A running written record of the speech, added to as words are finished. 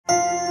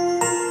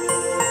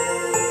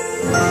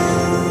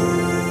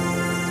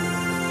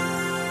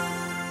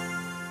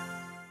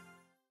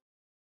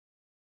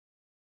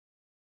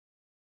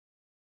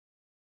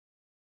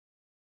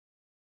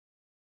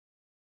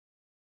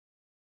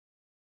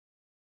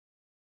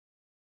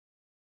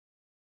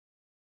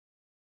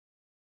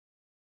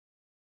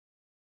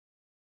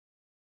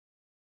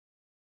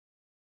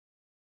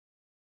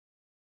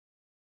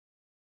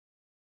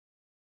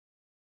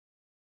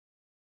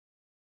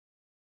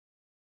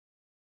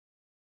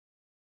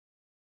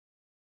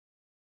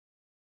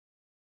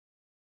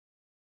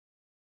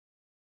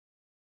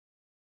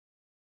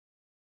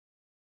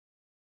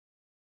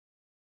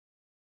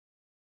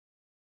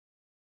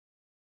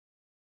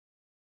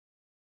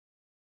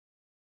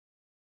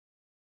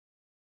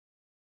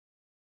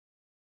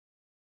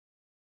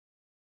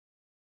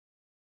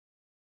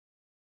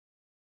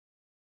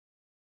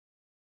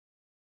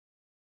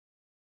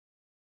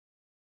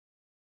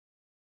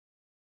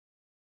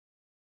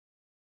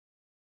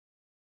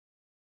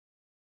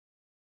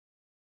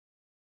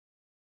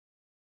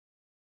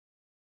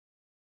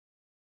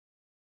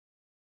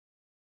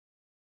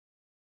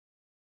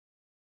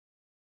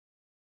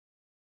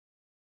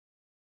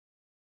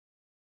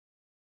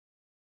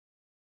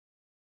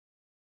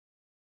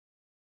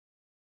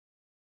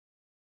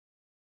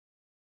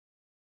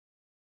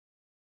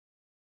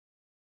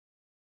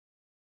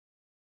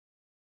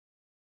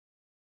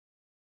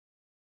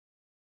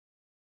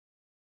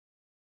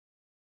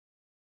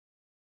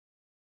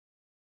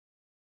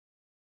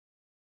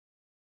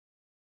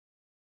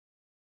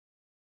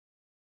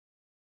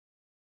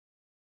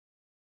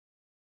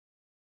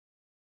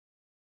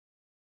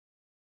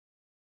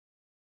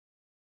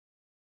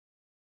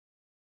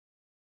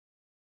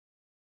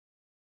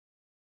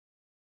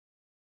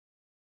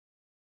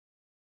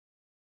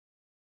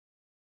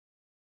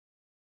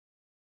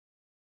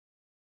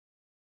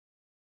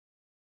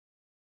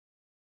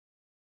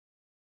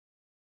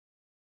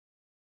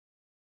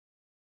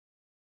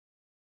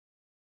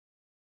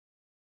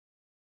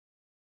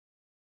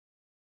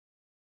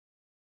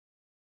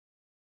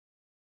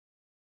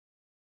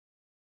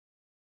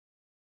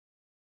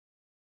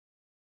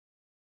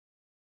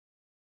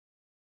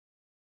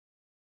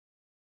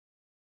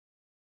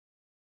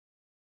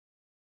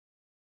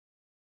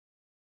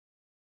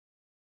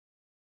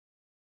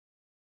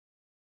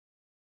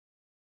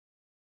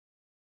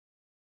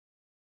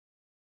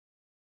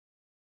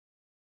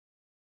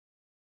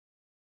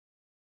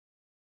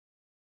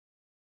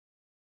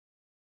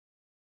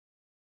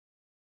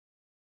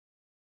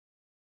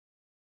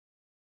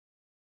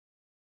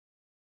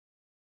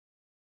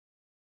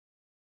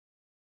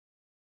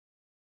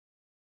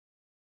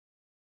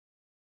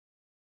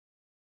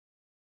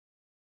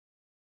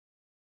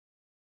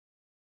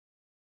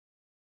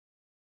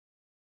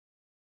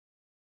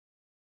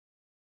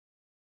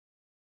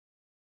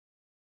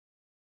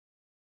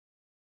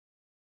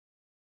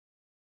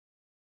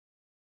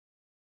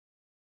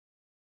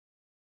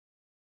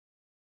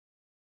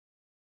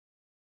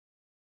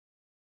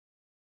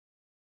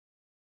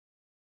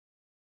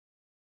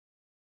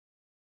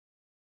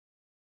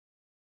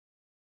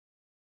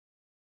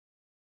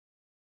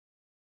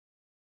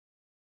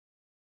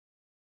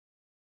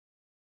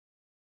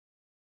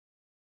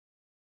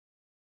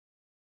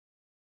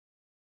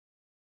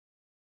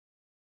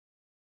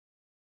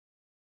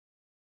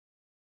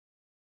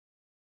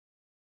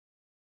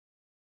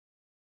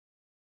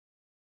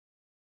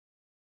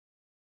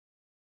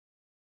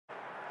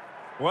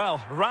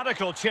Well,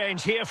 radical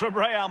change here from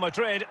Real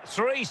Madrid.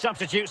 3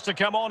 substitutes to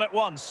come on at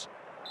once.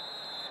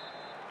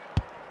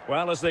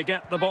 Well, as they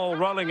get the ball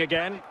rolling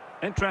again,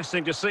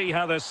 interesting to see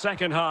how the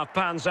second half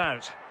pans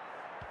out.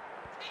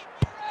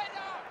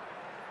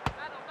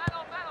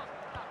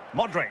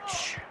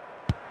 Modric.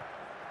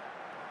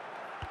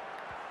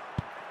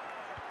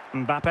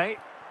 Mbappe.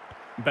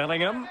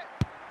 Bellingham.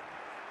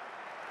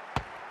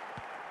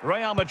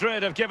 Real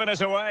Madrid have given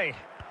us away.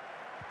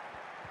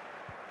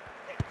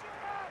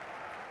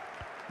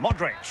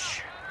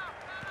 Modric.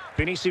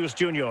 Vinicius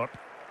Junior.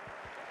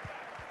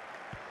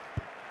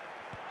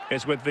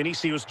 Is with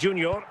Vinicius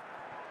Junior.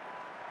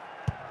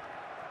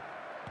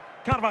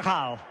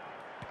 Carvajal.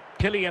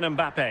 Kylian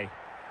Mbappe.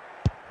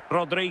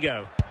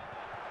 Rodrigo.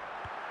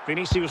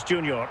 Vinicius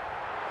Junior.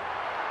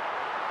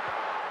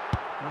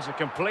 There's a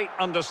complete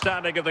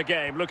understanding of the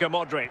game. Luka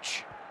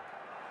Modric.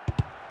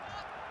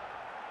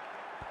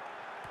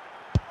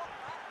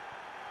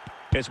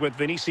 Is with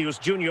Vinicius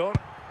Junior.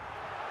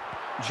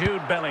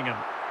 Jude Bellingham.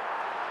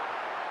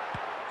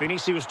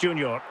 Vinicius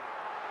Junior.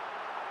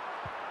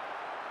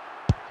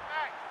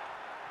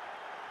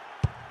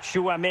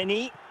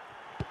 Tchouaméni.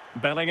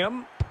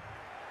 Bellingham.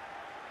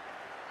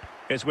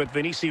 Is with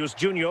Vinicius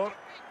Junior.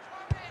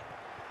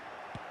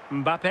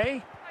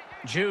 Mbappe.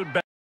 Jude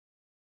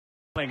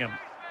Bellingham.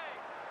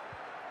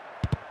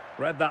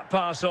 Read that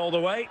pass all the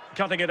way,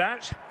 cutting it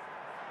out.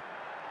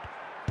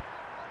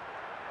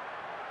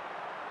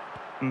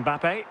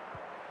 Mbappe.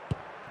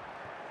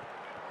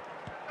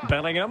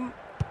 Bellingham.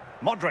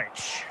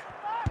 Modric.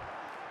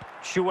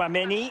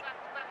 Tchouaméni.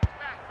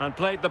 And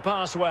played the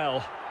pass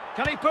well.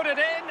 Can he put it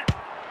in?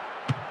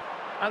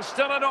 And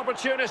still an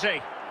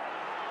opportunity.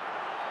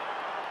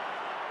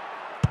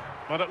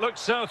 Well, it looked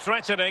so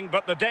threatening,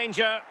 but the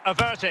danger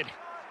averted.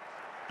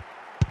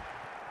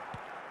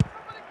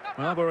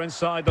 Well, we're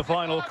inside the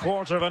final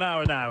quarter of an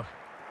hour now.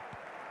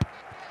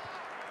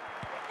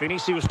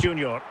 Vinicius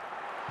Junior.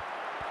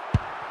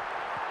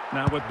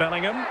 Now with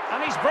Bellingham,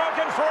 and he's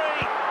broken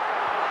free.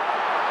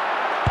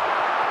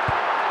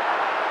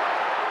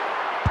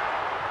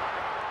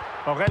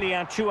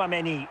 Aurélien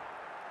Tchouaméni.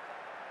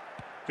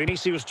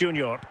 Vinicius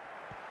Junior.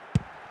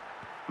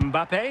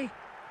 Mbappe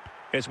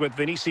is with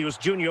Vinicius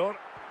Junior.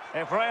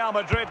 If Real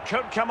Madrid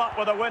could come up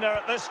with a winner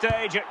at this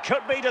stage, it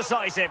could be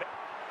decisive.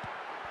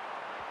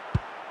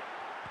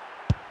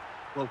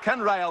 Well,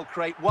 can Real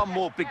create one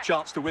more big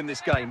chance to win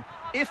this game?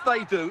 If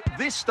they do,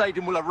 this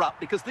stadium will erupt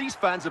because these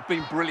fans have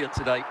been brilliant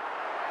today.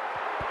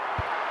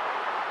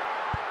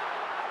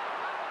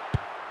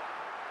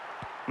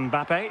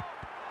 Mbappe.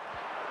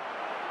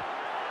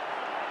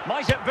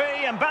 Might it be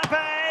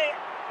Mbappe?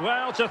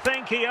 Well, to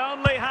think he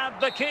only had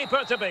the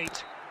keeper to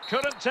beat.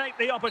 Couldn't take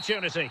the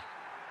opportunity.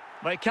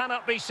 They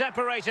cannot be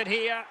separated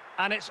here,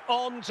 and it's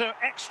on to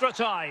extra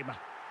time.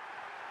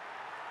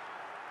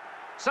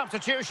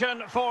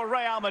 Substitution for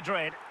Real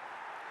Madrid.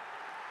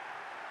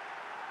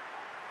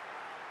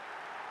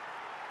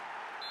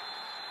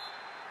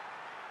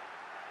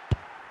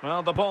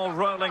 Well, the ball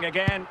rolling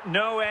again.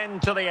 No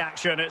end to the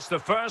action. It's the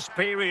first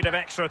period of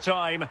extra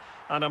time.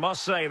 And I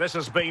must say, this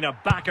has been a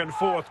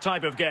back-and-forth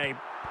type of game.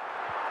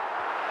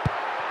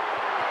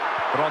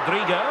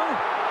 Rodrigo.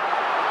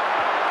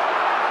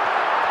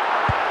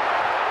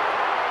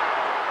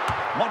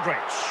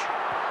 Modric.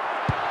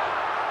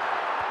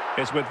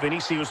 Is with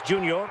Vinicius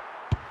Junior.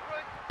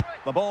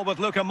 The ball with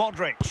Luka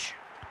Modric.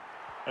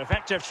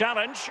 Effective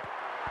challenge.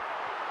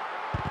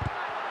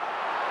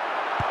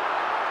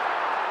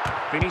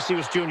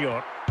 Vinicius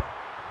Junior.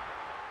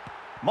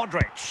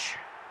 Modric.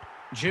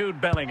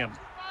 Jude Bellingham.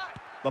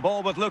 The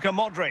ball with Luka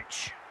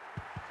Modric.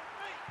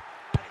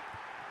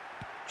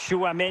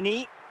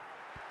 Tchouaméni.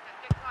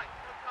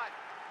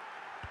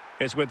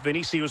 Is with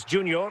Vinicius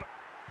Junior.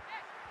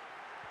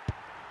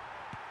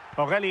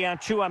 Aurélien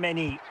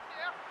Tchouaméni.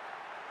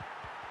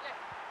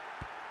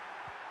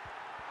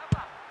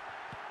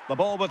 The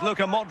ball with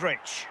Luka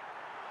Modric.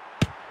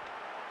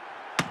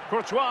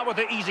 Courtois with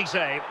the easy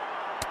save.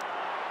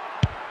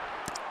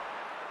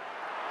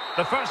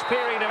 The first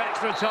period of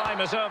extra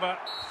time is over.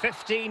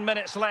 15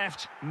 minutes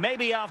left.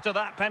 Maybe after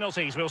that,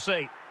 penalties, we'll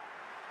see.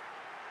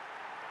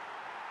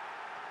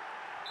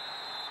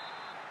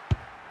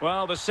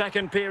 Well, the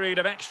second period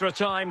of extra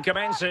time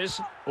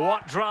commences.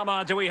 What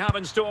drama do we have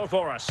in store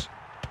for us?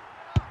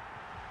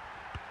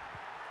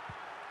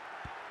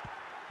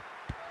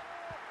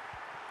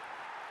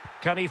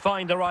 Can he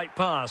find the right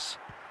pass?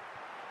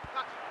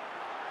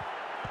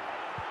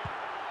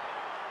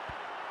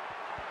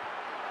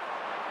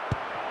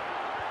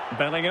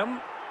 Bellingham.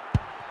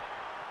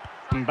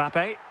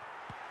 Mbappe.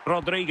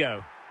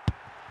 Rodrigo.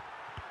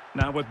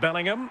 Now with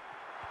Bellingham.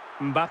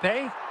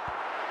 Mbappe.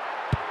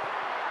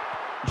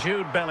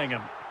 Jude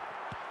Bellingham.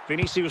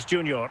 Vinicius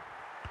Junior.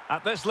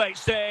 At this late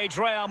stage,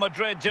 Real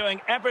Madrid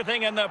doing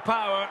everything in their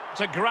power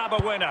to grab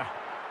a winner.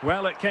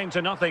 Well, it came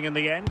to nothing in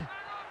the end.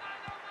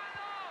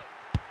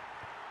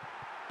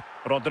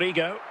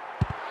 Rodrigo.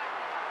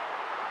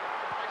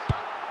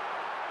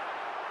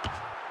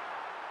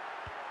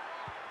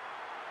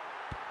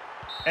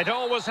 It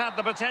always had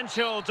the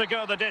potential to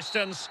go the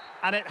distance,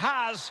 and it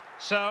has,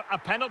 so a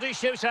penalty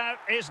shootout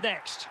is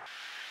next.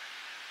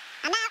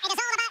 And now it is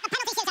all about the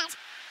penalty shootout.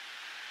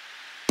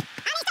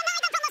 And he's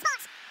denied them from the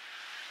spot.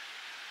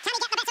 Can he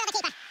get the better of the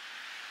keeper?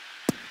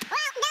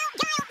 Well, no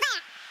guile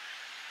there.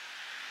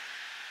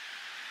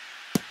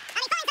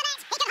 And he finds the net.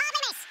 He can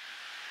hardly miss.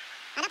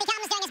 And up he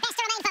comes, doing his best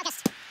to remain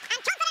focused. And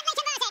confidently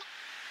converted.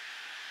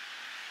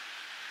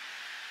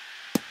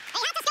 He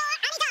had to score,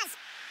 and he does.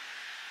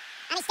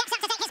 And he steps up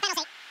to take his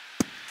penalty.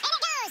 In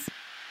it goes.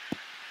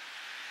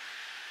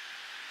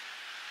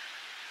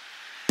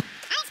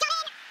 And it's gone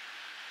in.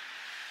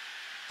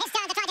 His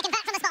turn to try to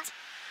convert from the spot.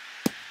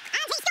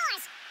 And he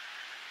scores.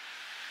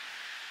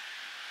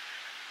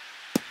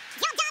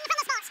 Job done from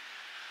the spot.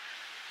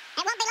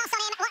 It won't be lost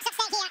on him what's at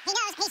stake here. He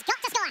knows he's got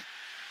to score.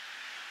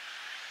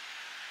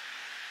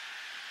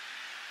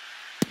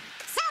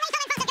 So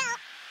lethal in front of goal.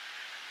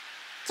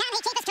 Can he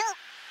keep his cool?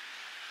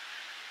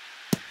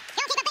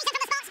 Goalkeeper beaten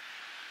from the spot.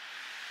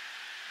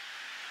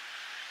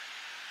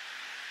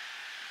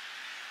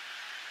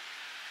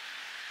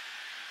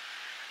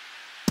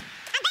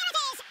 And there it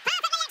is,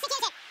 perfectly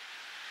executed.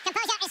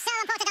 Composure is so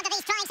important under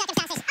these trying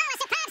circumstances. Oh, a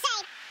superb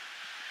save.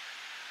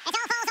 It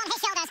all falls on his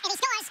shoulders. If he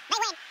scores, they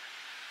win.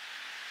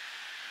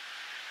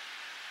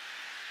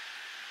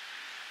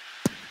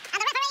 And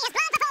the referee has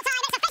blown for full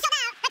time. It's official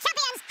now. The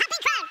champions have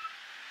been crowned.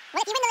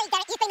 Well, if you win the league,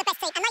 Derek, you've been the best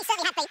team, and they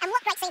certainly have been. And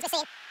what great scenes we've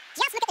seen.